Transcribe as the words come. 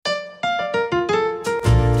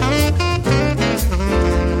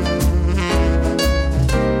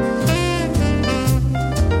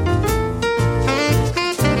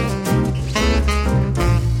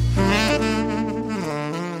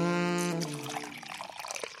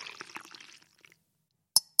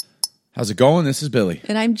How's it going? This is Billy.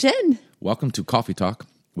 And I'm Jen. Welcome to Coffee Talk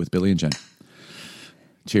with Billy and Jen.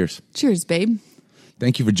 Cheers. Cheers, babe.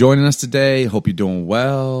 Thank you for joining us today. Hope you're doing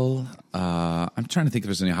well. I'm trying to think if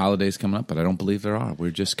there's any holidays coming up, but I don't believe there are.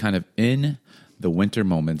 We're just kind of in the winter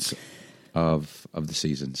moments of the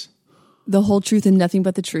seasons. The whole truth and nothing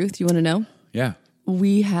but the truth. You want to know? Yeah.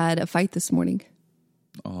 We had a fight this morning.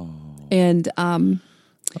 Oh. And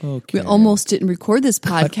Okay. we almost didn't record this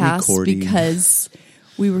podcast recording. because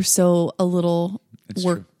we were so a little It's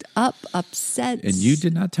worked up, upset. And you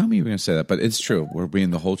did not tell me you were going to say that, but it's true. We're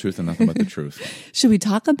being the whole truth and nothing but the truth. Should we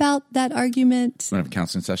talk about that argument? We're going to have a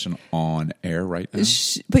counseling session on air right now.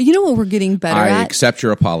 But you know what we're getting better I at? accept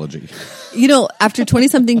your apology. You know, after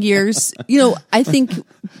 20-something years, I think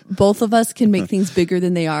both of us can make things bigger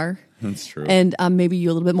than they are. That's true. And maybe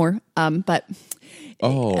you a little bit more. But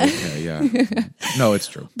Oh, okay, yeah. No, it's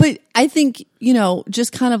true. But I think,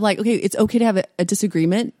 just kind of like, okay, it's okay to have a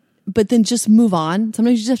disagreement, but then just move on.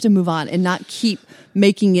 Sometimes you just have to move on and not keep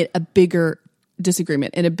making it a bigger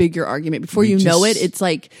disagreement and a bigger argument. Before you know it, it's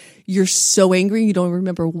like you're so angry, you don't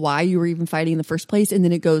remember why you were even fighting in the first place. And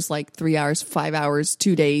then it goes like 3 hours, 5 hours,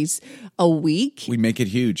 2 days, a week. We make it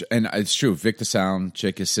huge. And it's true. Vic the Sound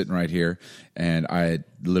chick is sitting right here. And I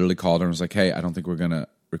literally called her and was like, hey, I don't think we're going to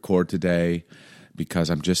record today because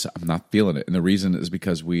I'm not feeling it. And the reason is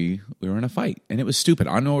because we were in a fight. And it was stupid.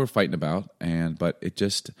 I know what we're fighting about. But it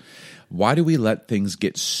just, why do we let things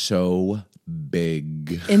get so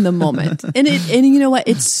big in the moment? And you know what?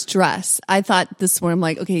 It's stress. I thought this morning, I'm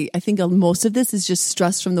like, okay, I think most of this is just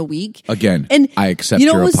stress from the week. Again, and I accept your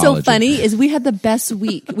apology. Your what was apology. so funny is we had the best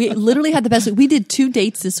week. We literally had the best week. We did 2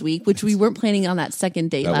 dates this week, which we weren't planning on that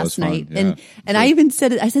second date last night. Yeah. And I even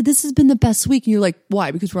said it. I said, this has been the best week. And you're like,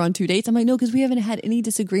 why? Because we're on 2 dates? I'm like, no, because we haven't had any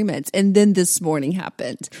disagreements. And then this morning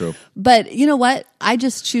happened. True. But you know what? I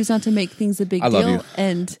just choose not to make things a big deal. Love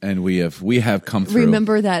you. And we have come through.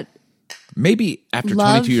 Remember that. Maybe after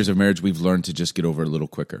Love, 22 years of marriage, we've learned to just get over it a little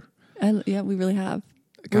quicker. Yeah, we really have.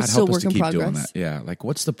 God We're still help us work to in keep progress. doing that. Yeah, like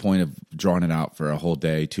what's the point of drawing it out for a whole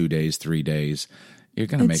day, 2 days, 3 days? You're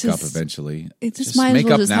going to make up eventually. It just might as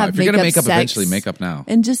well just now. have If you're going to make up sex eventually, make up now.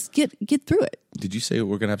 and just get through it. Did you say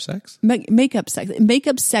we're going to have sex? Make-up sex.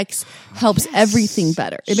 Make-up sex helps everything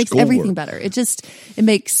better. It makes everything better. It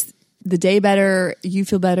makes the day better. You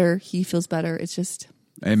feel better. He feels better. It's just.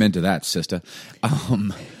 Amen to that, sister.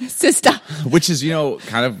 Sister. Which is,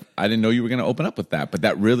 kind of, I didn't know you were going to open up with that, but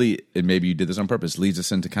that really, and maybe you did this on purpose, leads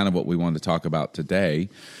us into kind of what we wanted to talk about today,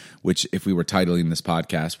 which if we were titling this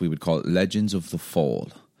podcast, we would call it Legends of the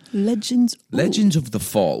Fall. Legends of the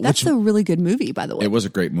Fall. That's a really good movie, by the way. It was a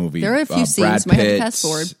great movie. There are a few scenes might have to fast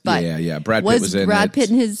forward, but yeah. Brad Pitt was in Brad it.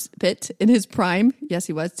 Pitt in his prime? Yes,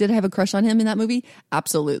 he was. Did I have a crush on him in that movie?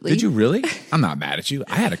 Absolutely. Did you really? I'm not mad at you.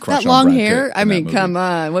 I had a crush that on long Brad hair. Pitt I mean, come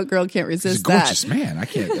on, what girl can't resist He's a gorgeous man. I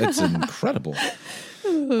can't. It's incredible.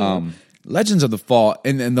 Legends of the Fall,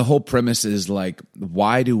 and the whole premise is like,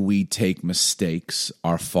 why do we take mistakes,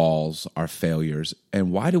 our falls, our failures,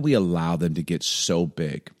 and why do we allow them to get so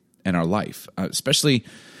big in our life? Especially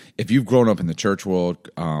if you've grown up in the church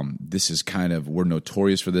world, this is kind of, we're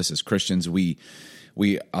notorious for this as Christians. We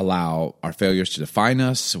allow our failures to define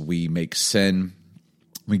us. We make sin.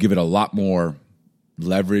 We give it a lot more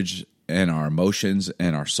leverage in our emotions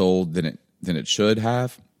and our soul than it should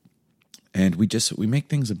have. And we make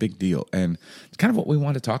things a big deal. And it's kind of what we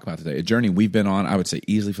want to talk about today. A journey we've been on, I would say,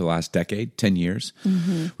 easily for the last decade, 10 years.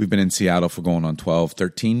 Mm-hmm. We've been in Seattle for going on 12,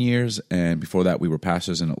 13 years. And before that, we were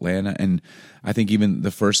pastors in Atlanta. And I think even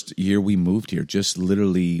the first year we moved here just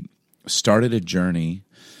literally started a journey,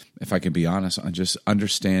 if I can be honest, on just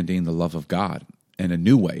understanding the love of God in a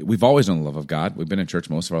new way. We've always known the love of God. We've been in church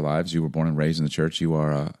most of our lives. You were born and raised in the church. You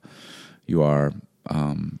are It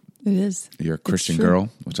is. You're a Christian girl,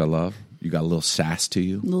 which I love. You got a little sass to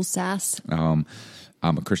you. A little sass. I'm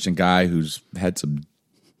a Christian guy who's had some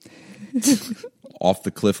off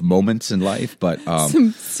the cliff moments in life, but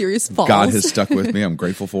some serious falls. God has stuck with me. I'm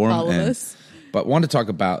grateful for him. All of us. But want to talk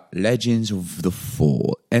about Legends of the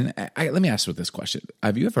Fall. And let me ask you this question.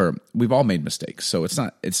 We've all made mistakes. So it's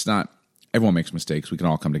not, everyone makes mistakes. We can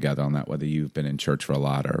all come together on that, whether you've been in church for a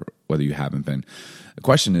lot or whether you haven't been. The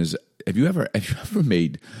question is, have you ever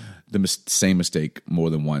made the same mistake more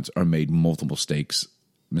than once or made multiple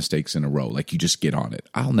mistakes in a row? Like you just get on it.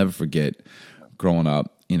 I'll never forget growing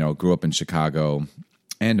up, grew up in Chicago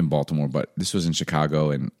and in Baltimore, but this was in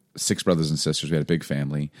Chicago and 6 brothers and sisters. We had a big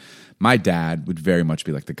family. My dad would very much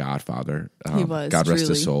be like the Godfather. He was. God rest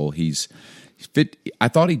truly. his soul. He's I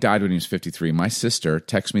thought he died when he was 53. My sister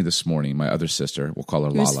texted me this morning, my other sister, we'll call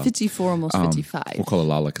her He was Lala. 54, almost 55. We'll call her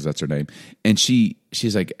Lala because that's her name. And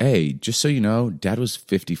she's like, hey, just so you know, Dad was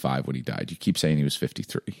 55 when he died. You keep saying he was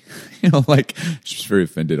 53. Like, she's very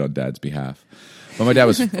offended on Dad's behalf. But my dad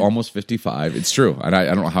was almost 55. It's true. And I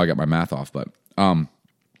don't know how I got my math off, but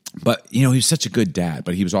he was such a good dad.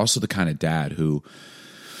 But he was also the kind of dad who,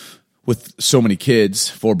 with so many kids,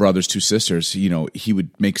 4 brothers, 2 sisters, he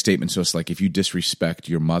would make statements to us like, if you disrespect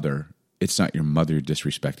your mother, it's not your mother you're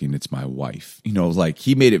disrespecting, it's my wife. Like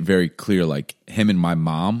he made it very clear, like him and my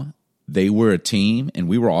mom, they were a team and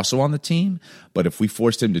we were also on the team. But if we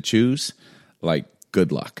forced him to choose, like,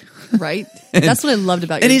 good luck. Right? That's what I loved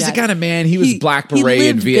about your And he's dad. the kind of man, he was Black Beret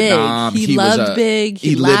in Vietnam. Big. He loved big.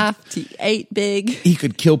 He laughed. He ate big. He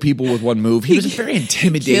could kill people with one move. He was a very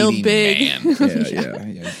intimidating killed big.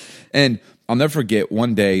 man. Yeah. And I'll never forget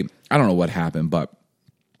one day, I don't know what happened, but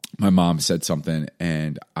my mom said something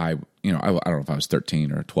and I don't know if I was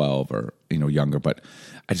 13 or 12 or, younger, but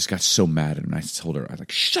I just got so mad and I told her, I was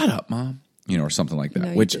like, shut up, Mom, or something like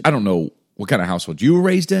that, which I don't know what kind of household you were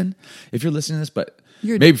raised in if you're listening to this, but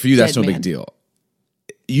maybe for you, that's no big deal.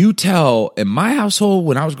 You tell, in my household,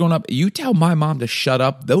 when I was growing up, you tell my mom to shut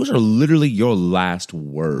up. Those are literally your last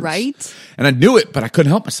words. Right? And I knew it, but I couldn't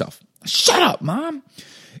help myself. Shut up, Mom.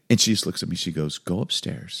 And she just looks at me. She goes, go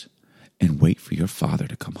upstairs and wait for your father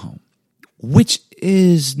to come home, which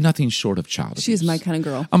is nothing short of child abuse. She's my kind of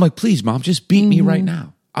girl. I'm like, please, Mom, just beat me right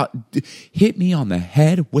now. Hit me on the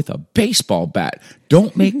head with a baseball bat.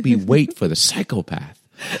 Don't make me wait for the psychopath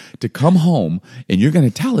to come home and you're going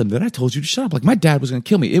to tell him that I told you to shut up. Like my dad was going to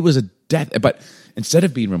kill me. It was a death. But instead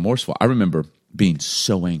of being remorseful, I remember being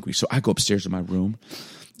so angry. So I go upstairs to my room.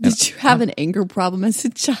 Did you have an anger problem as a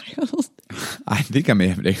child? I think I may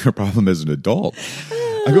have an anger problem as an adult.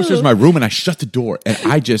 I go upstairs to my room and I shut the door and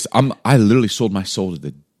I literally sold my soul to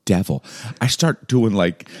the devil. I start doing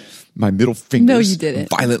like my middle fingers No, you didn't.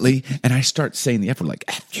 violently and I start saying the F word like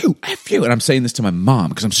F you. And I'm saying this to my mom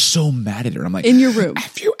because I'm so mad at her. I'm like, in your room.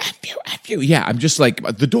 F you. Yeah, I'm just like,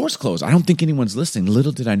 the door's closed. I don't think anyone's listening.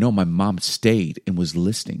 Little did I know my mom stayed and was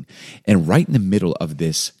listening. And right in the middle of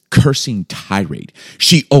this cursing tirade,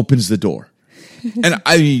 she opens the door. And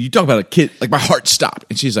you talk about a kid, like my heart stopped.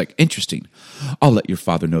 And she's like, interesting. I'll let your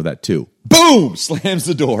father know that too. Boom! Slams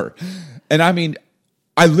the door. And I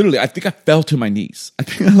think I fell to my knees. I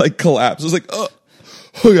think I like collapsed. I was like, oh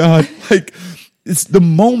God. Like, it's the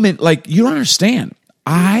moment, like, you don't understand.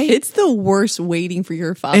 It's the worst waiting for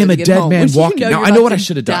your father I am to a get dead home, man walking. Now, I know what I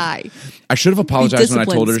should have done. Die. I should have apologized when I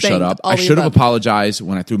told her to shut spanked, up. all I the should have above. apologized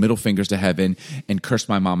when I threw middle fingers to heaven and cursed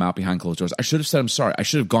my mom out behind closed doors. I should have said, I'm sorry. I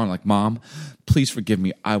should have gone like, Mom, please forgive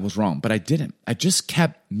me. I was wrong. But I didn't. I just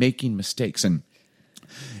kept making mistakes. And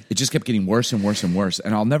it just kept getting worse and worse and worse.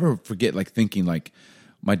 And I'll never forget like thinking like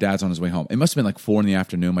my dad's on his way home. It must have been like 4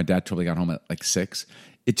 p.m. My dad probably got home at like 6.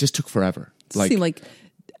 It just took forever. It seemed like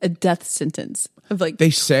a death sentence of like they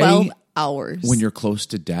say 12 hours. When you're close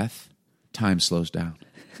to death, time slows down.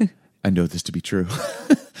 I know this to be true.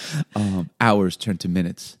 Hours turn to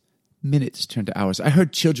minutes. Minutes turn to hours. I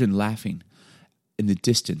heard children laughing in the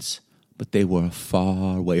distance, but they were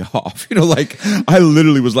far way off. Like I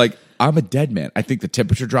literally was like, I'm a dead man. I think the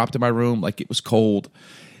temperature dropped in my room. Like it was cold.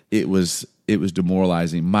 It was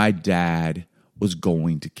demoralizing. My dad was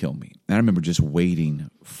going to kill me. And I remember just waiting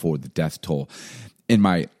for the death toll. In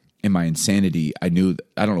my insanity, I knew,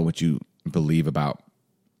 I don't know what you believe about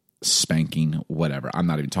spanking, whatever. I'm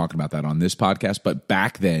not even talking about that on this podcast, but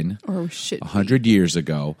back then, 100 years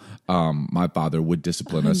ago, my father would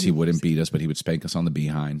discipline us. He wouldn't beat us, but he would spank us on the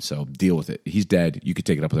behind. So deal with it. He's dead. You could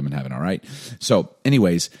take it up with him in heaven. All right. So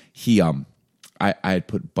anyways, I had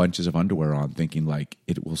put bunches of underwear on thinking like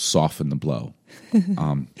it will soften the blow.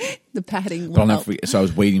 The padding. But I'll never forget. So I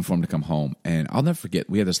was waiting for him to come home, and I'll never forget.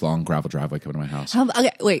 We had this long gravel driveway coming to my house.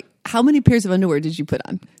 How many pairs of underwear did you put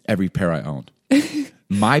on? Every pair I owned.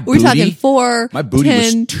 My We're booty, talking 4. My booty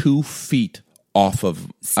 10. was 2 feet off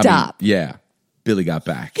of. Stop. Yeah, Billy got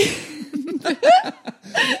back.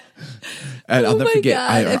 And I'll never forget.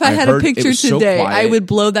 God. If I had a picture today, so I would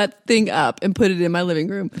blow that thing up and put it in my living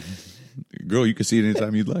room. Girl, you can see it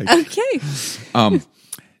anytime you'd like. Okay.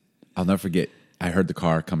 I'll never forget. I heard the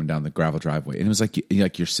car coming down the gravel driveway, and it was like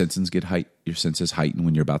your senses heighten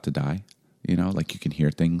when you're about to die. Like you can hear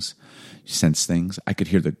things, you sense things. I could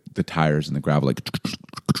hear the tires in the gravel, like,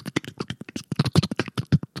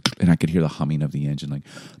 and I could hear the humming of the engine, like.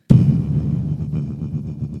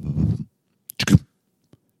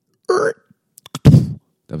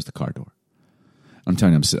 That was the car door. I'm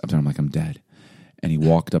telling him like I'm dead, and he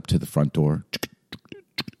walked up to the front door.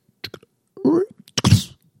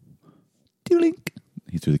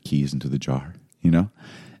 He threw the keys into the jar,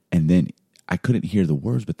 And then I couldn't hear the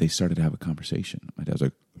words, but they started to have a conversation. My dad was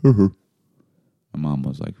like, my mom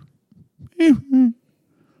was like, I'm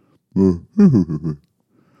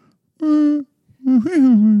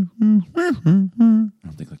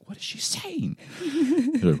thinking, what is she saying?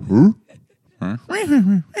 He's like, I'm like,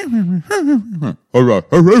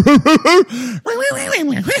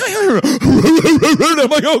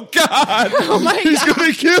 oh God, he's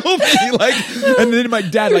going to kill me. And then my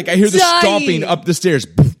dad, I hear the stomping up the stairs.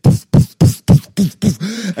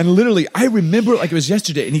 And literally, I remember like it was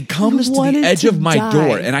yesterday, and he comes to the edge of my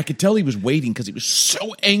door, and I could tell he was waiting because he was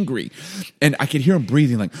so angry. And I could hear him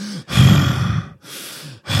breathing like,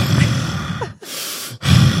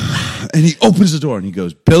 and he opens the door and he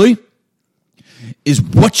goes, Billy, is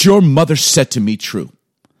what your mother said to me true?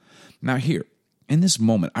 Now here, in this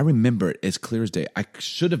moment, I remember it as clear as day. I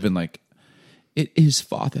should have been like, it is,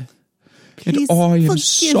 Father. Please and I am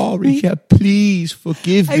sorry. Me. Yeah, please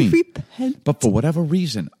forgive me. I repent. But for whatever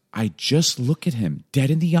reason, I just look at him dead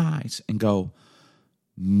in the eyes and go,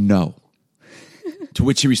 no. To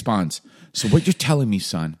which he responds, so what you're telling me,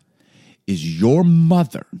 son, is your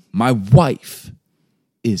mother, my wife,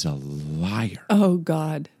 is a liar. Oh,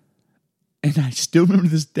 God. And I still remember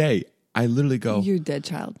this day. I literally go, you're dead,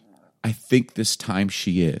 child. I think this time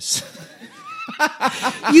she is.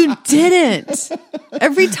 You didn't.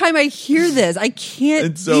 Every time I hear this, I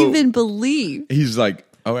can't even believe. He's like,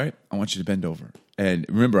 all right, I want you to bend over. And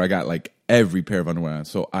remember, I got like every pair of underwear on.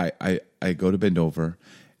 So I go to bend over,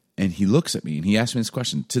 and he looks at me, and he asks me this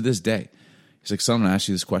question to this day. He's like, son, I'm going to ask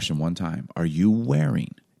you this question one time. Are you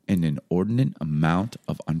wearing an inordinate amount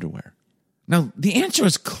of underwear? Now, the answer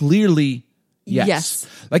is clearly yes.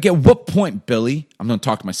 Like, at what point, Billy, I'm going to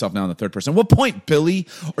talk to myself now in the third person. At what point, Billy,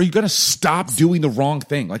 are you going to stop doing the wrong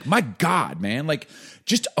thing? Like, my God, man, like,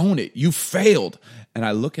 just own it. You failed. And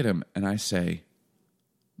I look at him and I say,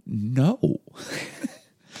 no.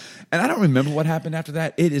 And I don't remember what happened after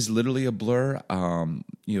that. It is literally a blur.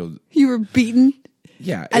 You were beaten.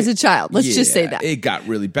 Yeah. As a child. Let's just say that. It got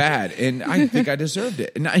really bad. And I think I deserved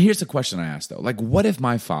it. And here's the question I asked, though. Like, what if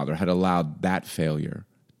my father had allowed that failure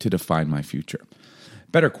to define my future?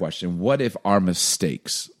 Better question, what if our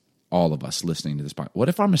mistakes, all of us listening to this podcast, what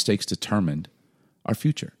if our mistakes determined our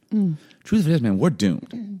future? Truth of it is, man, we're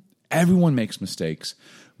doomed. Everyone makes mistakes.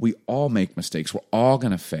 We all make mistakes. We're all going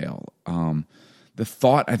to fail. The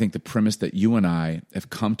thought, I think the premise that you and I have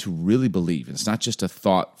come to really believe, it's not just a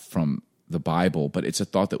thought from the Bible, but it's a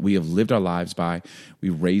thought that we have lived our lives by. We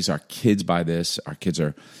raise our kids by this. Our kids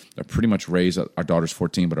are pretty much raised. Our daughter's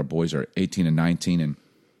 14, but our boys are 18 and 19.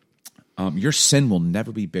 And your sin will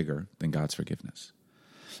never be bigger than God's forgiveness.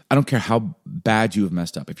 I don't care how bad you have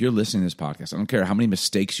messed up. If you're listening to this podcast, I don't care how many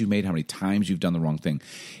mistakes you made, how many times you've done the wrong thing.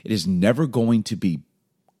 It is never going to be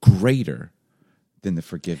greater than the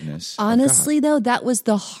forgiveness. Honestly, though, that was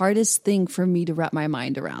the hardest thing for me to wrap my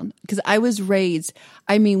mind around. Because I was raised,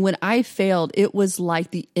 when I failed, it was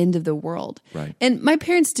like the end of the world. Right. And my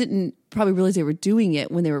parents didn't probably realize they were doing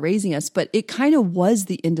it when they were raising us, but it kind of was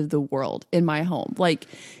the end of the world in my home. Like,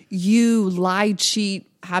 you lie, cheat,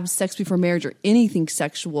 have sex before marriage, or anything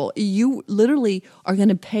sexual, you literally are going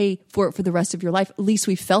to pay for it for the rest of your life. At least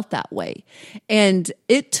we felt that way. And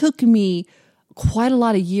it took me quite a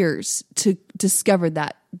lot of years to discover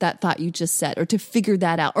that thought you just said, or to figure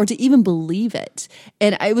that out, or to even believe it.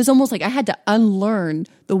 And it was almost like I had to unlearn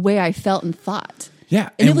the way I felt and thought. Yeah.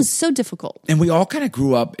 And it was so difficult. And we all kind of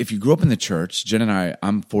grew up, if you grew up in the church, Jen and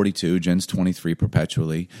I'm 42, Jen's 23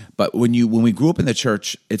 perpetually. But when we grew up in the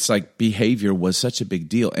church, it's like behavior was such a big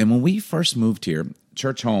deal. And when we first moved here,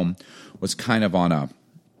 church home was kind of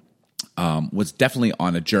was definitely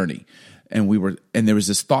on a journey. And there was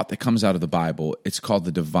this thought that comes out of the Bible. It's called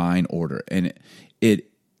the divine order. And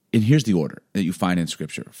and here's the order that you find in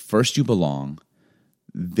Scripture. First you belong,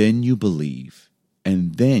 then you believe,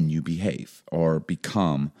 and then you behave or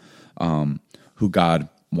become who God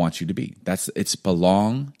wants you to be. It's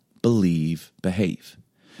belong, believe, behave.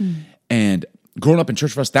 And growing up in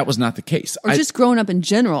church for us, that was not the case. Or just growing up in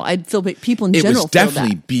general. I'd feel people in general. It was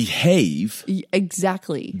definitely behave,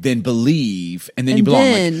 exactly, then believe, and then you belong.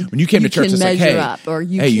 Like, when you came to church, it's like, hey,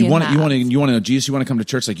 you want to know Jesus? You want to come to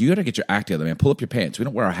church? Like, you got to get your act together, man. Pull up your pants. We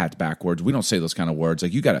don't wear our hats backwards. We don't say those kind of words.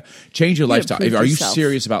 Like, you got to change your lifestyle. Are you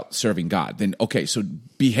serious about serving God? Then okay, so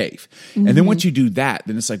behave. And then once you do that,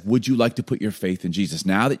 then it's like, would you like to put your faith in Jesus?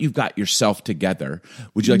 Now that you've got yourself together,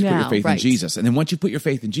 would you like to put your faith in Jesus? And then once you put your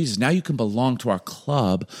faith in Jesus, now you can belong to our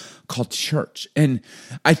club called church. And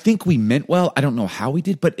I think we meant well. I don't know how we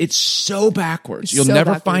did, but it's so backwards. You'll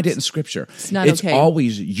never find it in Scripture. It's okay.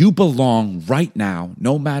 Always, you belong right now,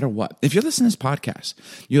 no matter what. If you're listening to this podcast,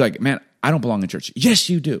 you're like, man, I don't belong in church. Yes,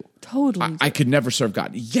 you do. Totally. I could never serve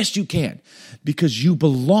God. Yes, you can, because you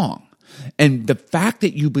belong. And the fact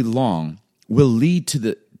that you belong will lead to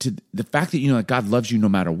the fact that you know that God loves you no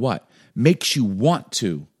matter what, makes you want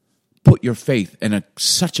to put your faith in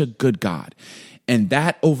such a good God. And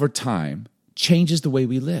that over time changes the way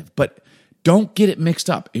we live. But don't get it mixed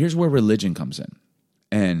up. Here's where religion comes in.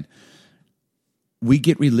 And we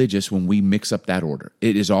get religious when we mix up that order.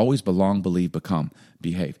 It is always belong, believe, become,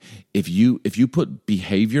 behave. If you put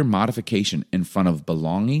behavior modification in front of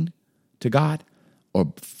belonging to God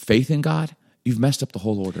or faith in God, you've messed up the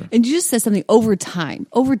whole order. And you just said something over time.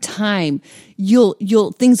 Over time,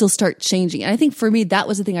 things will start changing. And I think for me, that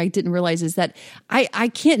was the thing I didn't realize is that I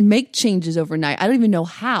can't make changes overnight. I don't even know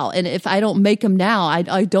how. And if I don't make them now,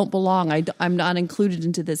 I don't belong. I'm not included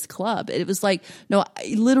into this club. It was like, no,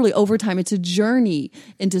 literally over time, it's a journey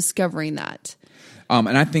in discovering that.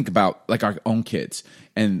 And I think about like our own kids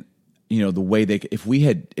and you know, the way if we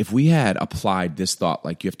had applied this thought,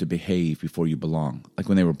 like you have to behave before you belong, like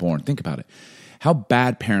when they were born, think about it, how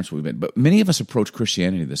bad parents we've been. But many of us approach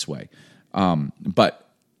Christianity this way. But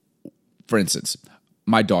for instance,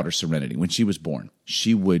 my daughter Serenity, when she was born,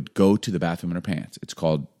 she would go to the bathroom in her pants. It's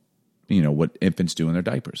called, you know, what infants do in their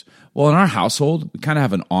diapers. Well, in our household, we kind of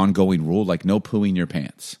have an ongoing rule, like no pooing your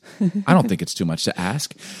pants. I don't think it's too much to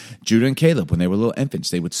ask. Judah and Caleb, when they were little infants,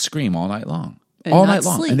 they would scream all night long. All night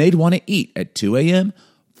long. Sleep. And they'd want to eat at 2 a.m.,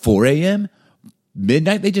 4 a.m.,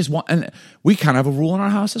 midnight. They just want, and we kind of have a rule in our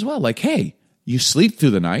house as well. Like, hey, you sleep through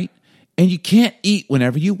the night and you can't eat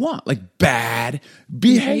whenever you want. Like bad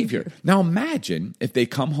behavior. Now imagine if they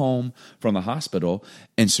come home from the hospital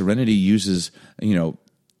and Serenity uses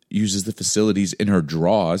the facilities in her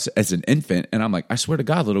drawers as an infant. And I'm like, I swear to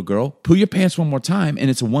God, little girl, poo your pants one more time and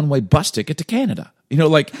it's a one-way bus ticket to Canada. You know,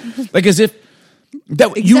 like as if, that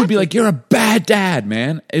exactly. You would be like, you're a bad dad,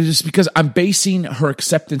 man. It's just because I'm basing her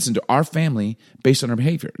acceptance into our family based on her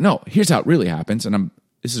behavior. No, here's how it really happens, and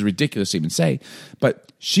this is ridiculous to even say,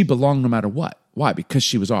 but she belonged no matter what. Why? Because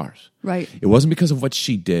she was ours. Right. It wasn't because of what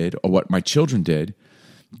she did or what my children did.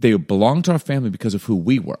 They belonged to our family because of who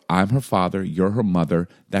we were. I'm her father, you're her mother.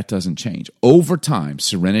 That doesn't change. Over time,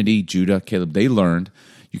 Serenity, Judah, Caleb, they learned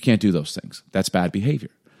you can't do those things. That's bad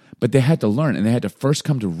behavior. But they had to learn, and they had to first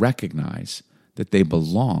come to recognize that they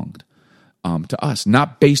belonged to us,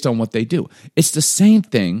 not based on what they do. It's the same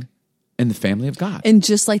thing in the family of God. And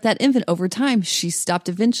just like that infant, over time, she stopped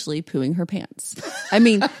eventually pooing her pants. I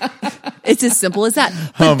mean, it's as simple as that.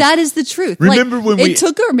 But that is the truth. Remember when it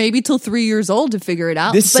took her maybe till 3 years old to figure it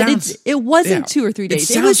out. It wasn't 2 or 3 days.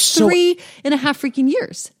 It was 3.5 freaking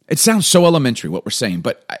years. It sounds so elementary what we're saying,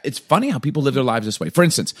 but it's funny how people live their lives this way. For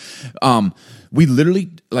instance, we literally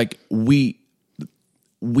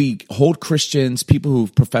we hold Christians, people who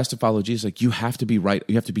profess to follow Jesus, like you have to be right,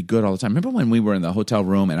 you have to be good all the time. Remember when we were in the hotel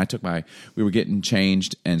room and we were getting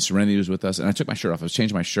changed and Serenity was with us and I took my shirt off. I was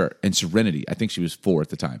changing my shirt and Serenity, I think she was 4 at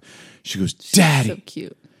the time. She goes, Daddy, so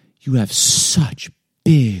cute. You have such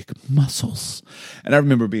big muscles. And I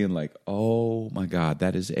remember being like, oh my God,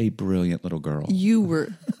 that is a brilliant little girl. You were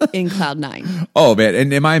in cloud 9. Oh man.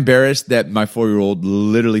 And am I embarrassed that my 4-year-old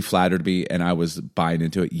literally flattered me and I was buying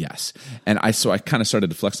into it? Yes. And I kind of started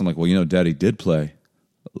to flex. I'm like, well, Daddy did play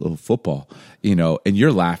a little football, and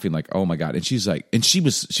you're laughing like, oh my God. And she's like, and she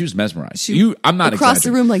was mesmerized. I'm not across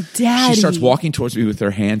the room like, Daddy. She starts walking towards me with her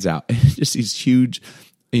hands out and just these huge,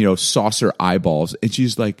 saucer eyeballs. And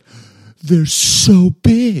she's like, they're so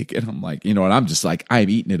big. And I'm like, and I'm just like, I'm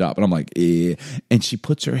eating it up. And I'm like, eh. And she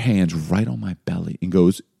puts her hands right on my belly and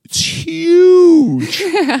goes, it's huge.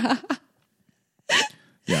 Yeah.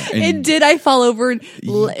 And did I fall over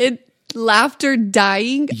and laughter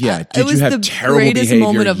dying? Yeah. It was the greatest behavior?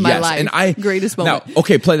 moment of my life. And greatest moment. Now,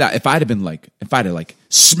 okay, play that. If I'd have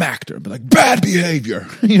smacked her and been like, bad behavior,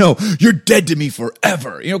 you're dead to me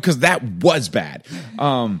forever, because that was bad.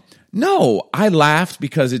 No, I laughed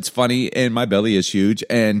because it's funny and my belly is huge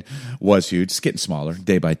and was huge. It's getting smaller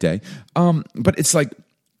day by day. But it's like,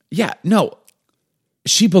 yeah, no,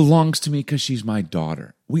 she belongs to me because she's my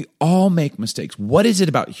daughter. We all make mistakes. What is it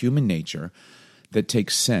about human nature that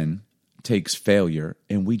takes sin, takes failure,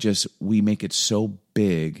 and we make it so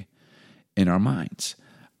big in our minds?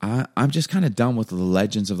 I'm just kind of done with the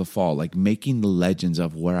legends of the fall, like making the legends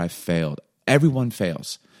of where I failed. Everyone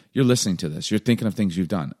fails. You're listening to this. You're thinking of things you've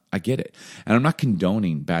done. I get it. And I'm not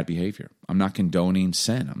condoning bad behavior. I'm not condoning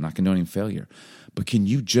sin. I'm not condoning failure. But can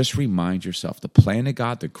you just remind yourself the plan of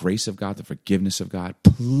God, the grace of God, the forgiveness of God?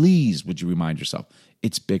 Please, would you remind yourself,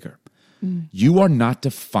 it's bigger. You are not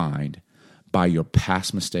defined by your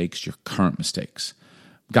past mistakes, your current mistakes.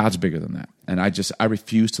 God's bigger than that. And I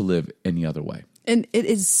refuse to live any other way. And it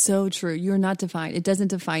is so true. You're not defined. It doesn't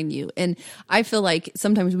define you. And I feel like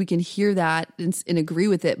sometimes we can hear that and agree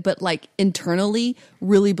with it, but like internally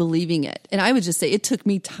really believing it. And I would just say it took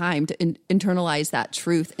me time to internalize that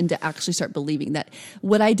truth and to actually start believing that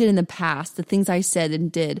what I did in the past, the things I said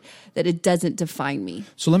and did, that it doesn't define me.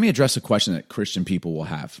 So let me address a question that Christian people will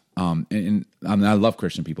have. And I love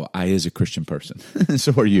Christian people. I is a Christian person.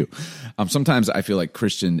 So are you. Sometimes I feel like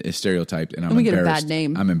Christian is stereotyped and I'm we embarrassed. Get a bad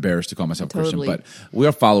name. I'm embarrassed to call myself Totally. Christian, but we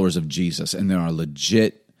are followers of Jesus, and there are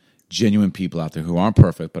legit, genuine people out there who aren't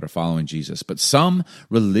perfect but are following Jesus. But some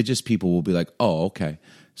religious people will be like, oh, okay.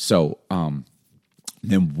 So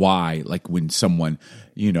then why, like when someone,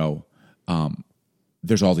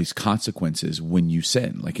 there's all these consequences when you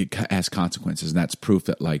sin. Like it has consequences, and that's proof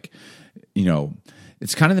that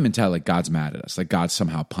it's kind of the mentality like God's mad at us, like God's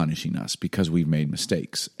somehow punishing us because we've made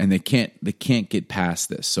mistakes, and they can't get past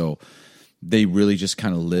this. So they really just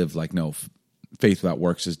kind of live like, no, faith without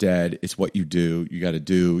works is dead. It's what you do. You got to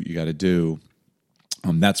do.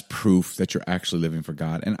 That's proof that you're actually living for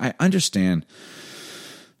God. And I understand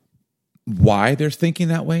why they're thinking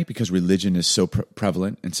that way, because religion is so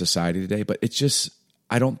prevalent in society today. But it's just,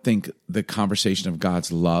 I don't think the conversation of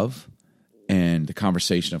God's love and the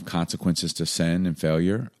conversation of consequences to sin and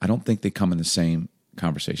failure, I don't think they come in the same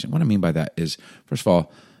conversation. What I mean by that is, first of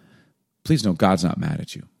all, please know God's not mad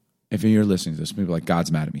at you. If you're listening to this, maybe like,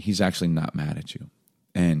 God's mad at me. He's actually not mad at you.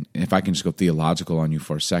 And if I can just go theological on you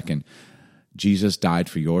for a second, Jesus died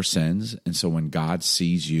for your sins. And so when God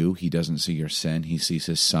sees you, he doesn't see your sin. He sees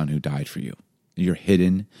his son who died for you. You're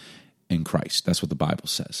hidden in Christ. That's what the Bible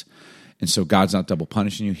says. And so God's not double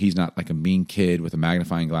punishing you. He's not like a mean kid with a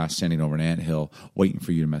magnifying glass standing over an anthill waiting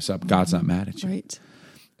for you to mess up. God's not mad at you. Right.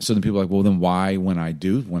 So then people are like, well, then why when I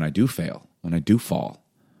do fail, when I do fall,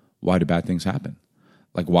 why do bad things happen?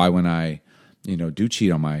 Like why when I, do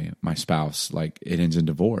cheat on my spouse, like it ends in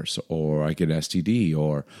divorce or I get an STD,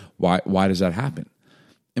 or why does that happen?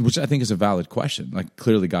 And which I think is a valid question. Like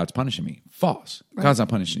clearly God's punishing me. False. Right. God's not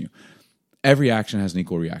punishing you. Every action has an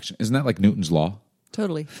equal reaction. Isn't that like Newton's law?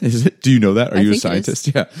 Totally. Is it? Do you know that? Are you a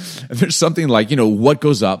scientist? Yeah. There's something like, what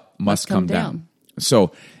goes up must come down.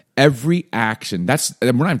 So every action,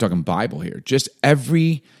 we're not even talking Bible here, just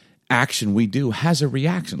every action we do has a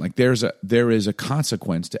reaction. Like there is a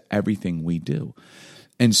consequence to everything we do.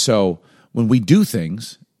 And so when we do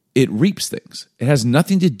things, it reaps things. It has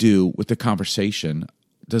nothing to do with the conversation,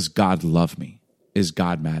 does God love me? Is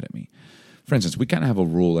God mad at me? For instance, we kind of have a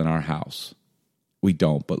rule in our house. We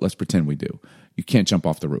don't, but let's pretend we do. You can't jump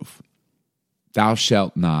off the roof. Thou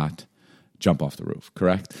shalt not jump off the roof,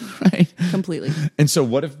 correct? Right? Completely. And so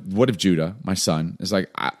what if Judah, my son, is like,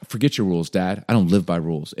 forget your rules, Dad. I don't live by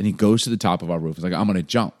rules. And he goes to the top of our roof. He's like, I'm going to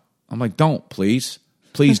jump. I'm like, don't, please.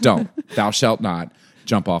 Please don't. Thou shalt not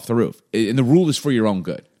jump off the roof. And the rule is for your own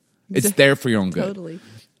good. It's there for your own good. Totally.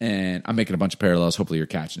 And I'm making a bunch of parallels. Hopefully you're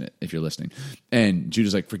catching it if you're listening. And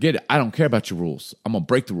Judah's like, forget it. I don't care about your rules. I'm going to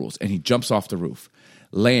break the rules. And he jumps off the roof,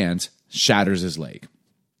 lands, shatters his leg.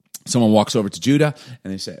 Someone walks over to Judah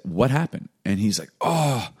and they say, what happened? And he's like,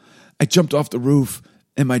 oh, I jumped off the roof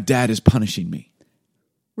and my dad is punishing me.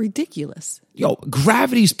 Ridiculous. Yo,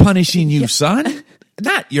 gravity's punishing you, son.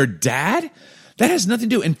 Not your dad. That has nothing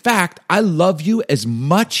to do. In fact, I love you as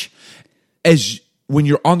much as when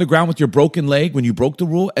you're on the ground with your broken leg, when you broke the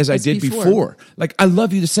rule, as I did before. Like, I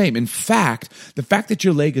love you the same. In fact, the fact that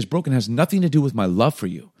your leg is broken has nothing to do with my love for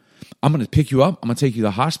you. I'm going to pick you up. I'm going to take you to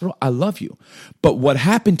the hospital. I love you. But what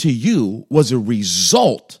happened to you was a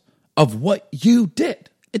result of what you did.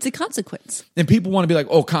 It's a consequence. And people want to be like,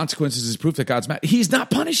 oh, consequences is proof that God's mad. He's not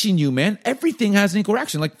punishing you, man. Everything has an equal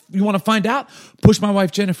reaction. Like, you want to find out? Push my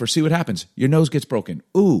wife, Jennifer. See what happens. Your nose gets broken.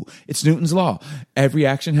 Ooh, it's Newton's law. Every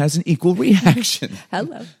action has an equal reaction.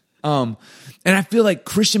 Hello. And I feel like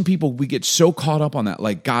Christian people, we get so caught up on that.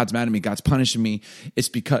 Like, God's mad at me. God's punishing me. It's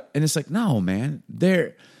because, and it's like, no, man,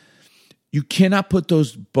 you cannot put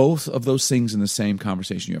both of those things in the same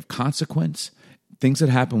conversation. You have consequence, things that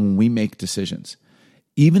happen when we make decisions.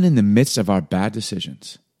 Even in the midst of our bad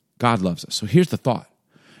decisions, God loves us. So here's the thought.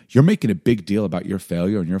 You're making a big deal about your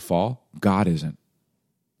failure and your fall. God isn't.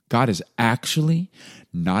 God is actually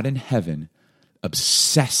not in heaven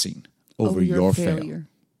obsessing over your failure.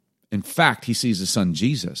 In fact, he sees his son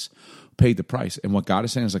Jesus paid the price. And what God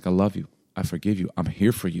is saying is like, I love you. I forgive you. I'm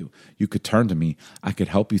here for you. You could turn to me. I could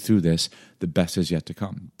help you through this. The best is yet to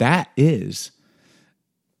come. And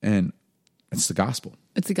it's the gospel.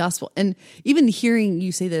 It's the gospel. And even hearing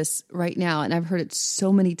you say this right now, and I've heard it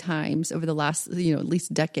so many times over the last, at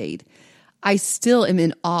least decade, I still am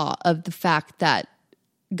in awe of the fact that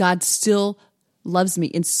God still loves me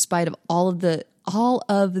in spite of all of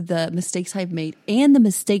the mistakes I've made and the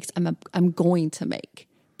mistakes I'm going to make.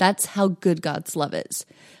 That's how good God's love is.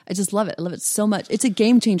 I just love it. I love it so much. It's a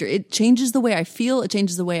game changer. It changes the way I feel. It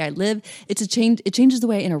changes the way I live. It changes the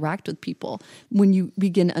way I interact with people when you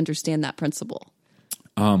begin to understand that principle.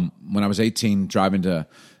 When I was 18, driving to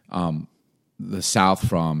the South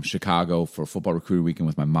from Chicago for football recruiting weekend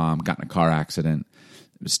with my mom, got in a car accident.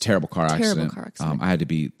 It was a terrible car accident.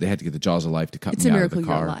 They had to get the jaws of life to cut me out of the car. It's a miracle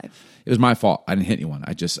you're alive. It was my fault. I didn't hit anyone.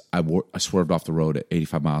 I swerved off the road at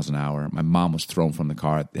 85 miles an hour. My mom was thrown from the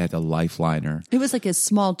car. They had to lifeline her. It was like a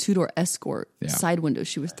small 2-door Escort side window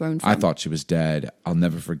she was thrown from. I thought she was dead. I'll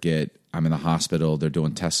never forget. I'm in the hospital. They're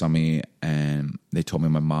doing tests on me, and they told me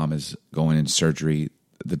my mom is going in surgery.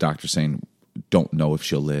 The doctor's saying, don't know if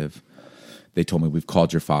she'll live. They told me, we've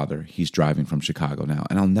called your father. He's driving from Chicago now.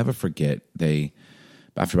 And I'll never forget,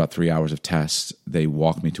 after about 3 hours of tests, they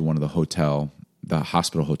walked me to one of the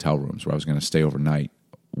hospital hotel rooms where I was going to stay overnight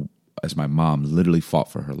as my mom literally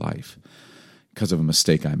fought for her life because of a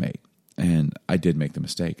mistake I made. And I did make the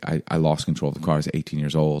mistake. I lost control of the car. I was 18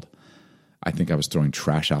 years old. I think I was throwing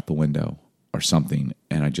trash out the window or something,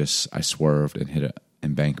 and I swerved and hit an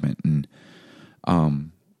embankment. And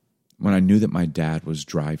when I knew that my dad was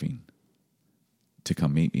driving to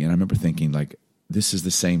come meet me, and I remember thinking, like, this is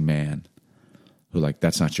the same man who, like,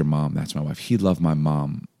 that's not your mom, that's my wife. He loved my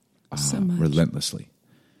mom so much. Relentlessly.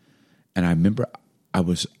 And I remember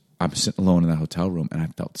I'm sitting alone in that hotel room, and I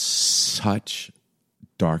felt such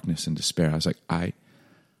darkness and despair. I was like,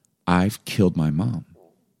 I've killed my mom.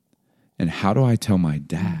 And how do I tell my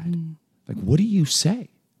dad? Mm-hmm. Like, what do you say?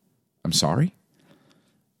 I'm sorry?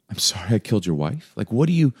 I'm sorry I killed your wife? Like,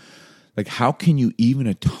 how can you even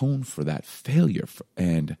atone for that failure?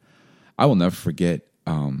 And I will never forget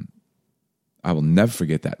that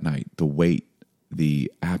night, the weight,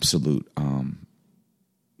 the absolute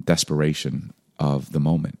desperation of the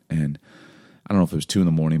moment. And I don't know if it was 2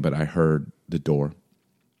 a.m, but I heard the door,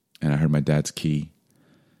 and I heard my dad's key,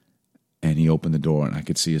 and he opened the door, and I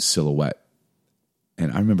could see his silhouette.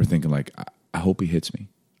 And I remember thinking, like, I hope he hits me.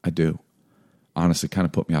 I do. Honestly, kind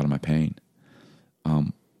of put me out of my pain.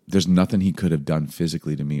 There's nothing he could have done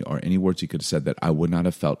physically to me or any words he could have said that I would not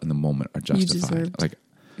have felt in the moment are justified.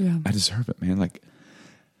 I deserve it, man. Like,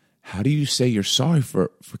 how do you say you're sorry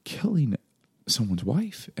for killing someone's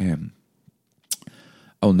wife? And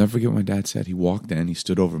I'll never forget what my dad said. He walked in, he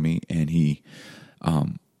stood over me, and he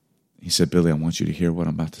said, Billy, I want you to hear what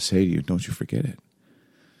I'm about to say to you. Don't you forget it.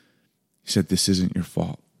 He said, this isn't your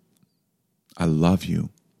fault. I love you,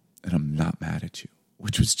 and I'm not mad at you,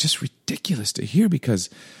 which was just ridiculous to hear because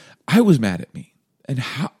I was mad at me. And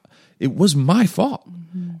how it was my fault.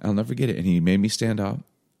 Mm-hmm. I'll never forget it. And he made me stand up,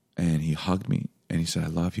 and he hugged me, and he said, I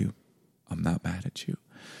love you. I'm not mad at you.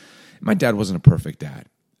 My dad wasn't a perfect dad.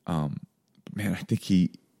 But man, I think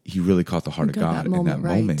he really caught the heart of God in that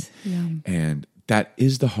moment. Yeah. And that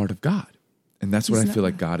is the heart of God. And that's what I feel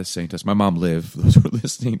like God is saying to us. My mom lived, those who are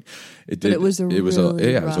listening. It was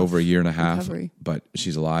over a year and a half, recovery. But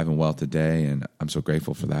she's alive and well today, and I'm so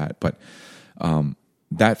grateful for that. But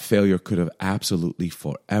that failure could have absolutely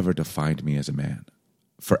forever defined me as a man.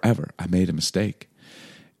 Forever. I made a mistake.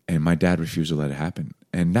 And my dad refused to let it happen.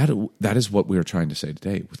 And that is what we are trying to say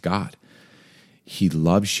today with God. He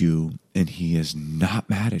loves you, and he is not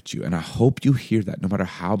mad at you. And I hope you hear that no matter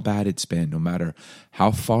how bad it's been, no matter how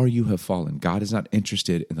far you have fallen, God is not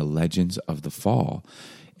interested in the legends of the fall,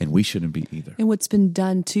 and we shouldn't be either. And what's been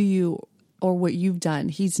done to you or what you've done,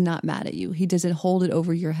 he's not mad at you. He doesn't hold it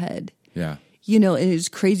over your head. Yeah. And it's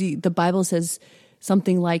crazy. The Bible says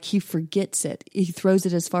something like he forgets it. He throws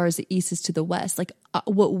it as far as the east is to the west. Like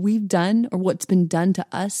what we've done or what's been done to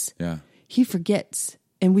us, he forgets.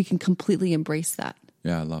 And we can completely embrace that.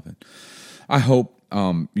 Yeah, I love it. I hope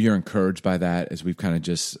you're encouraged by that as we've kind of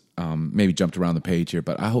just maybe jumped around the page here.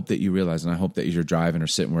 But I hope that you realize, and I hope that as you're driving or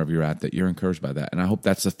sitting wherever you're at, that you're encouraged by that. And I hope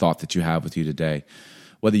that's the thought that you have with you today.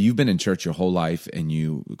 Whether you've been in church your whole life and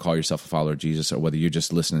you call yourself a follower of Jesus, or whether you're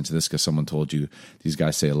just listening to this because someone told you these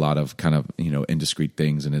guys say a lot of kind of indiscreet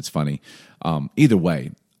things and it's funny. Either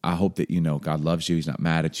way, I hope that God loves you. He's not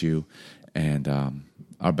mad at you. And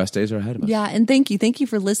our best days are ahead of us. Yeah, and thank you. Thank you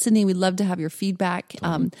for listening. We'd love to have your feedback.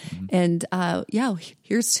 And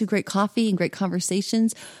here's to great coffee and great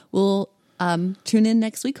conversations. We'll tune in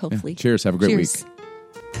next week, hopefully. Yeah. Cheers. Have a great week.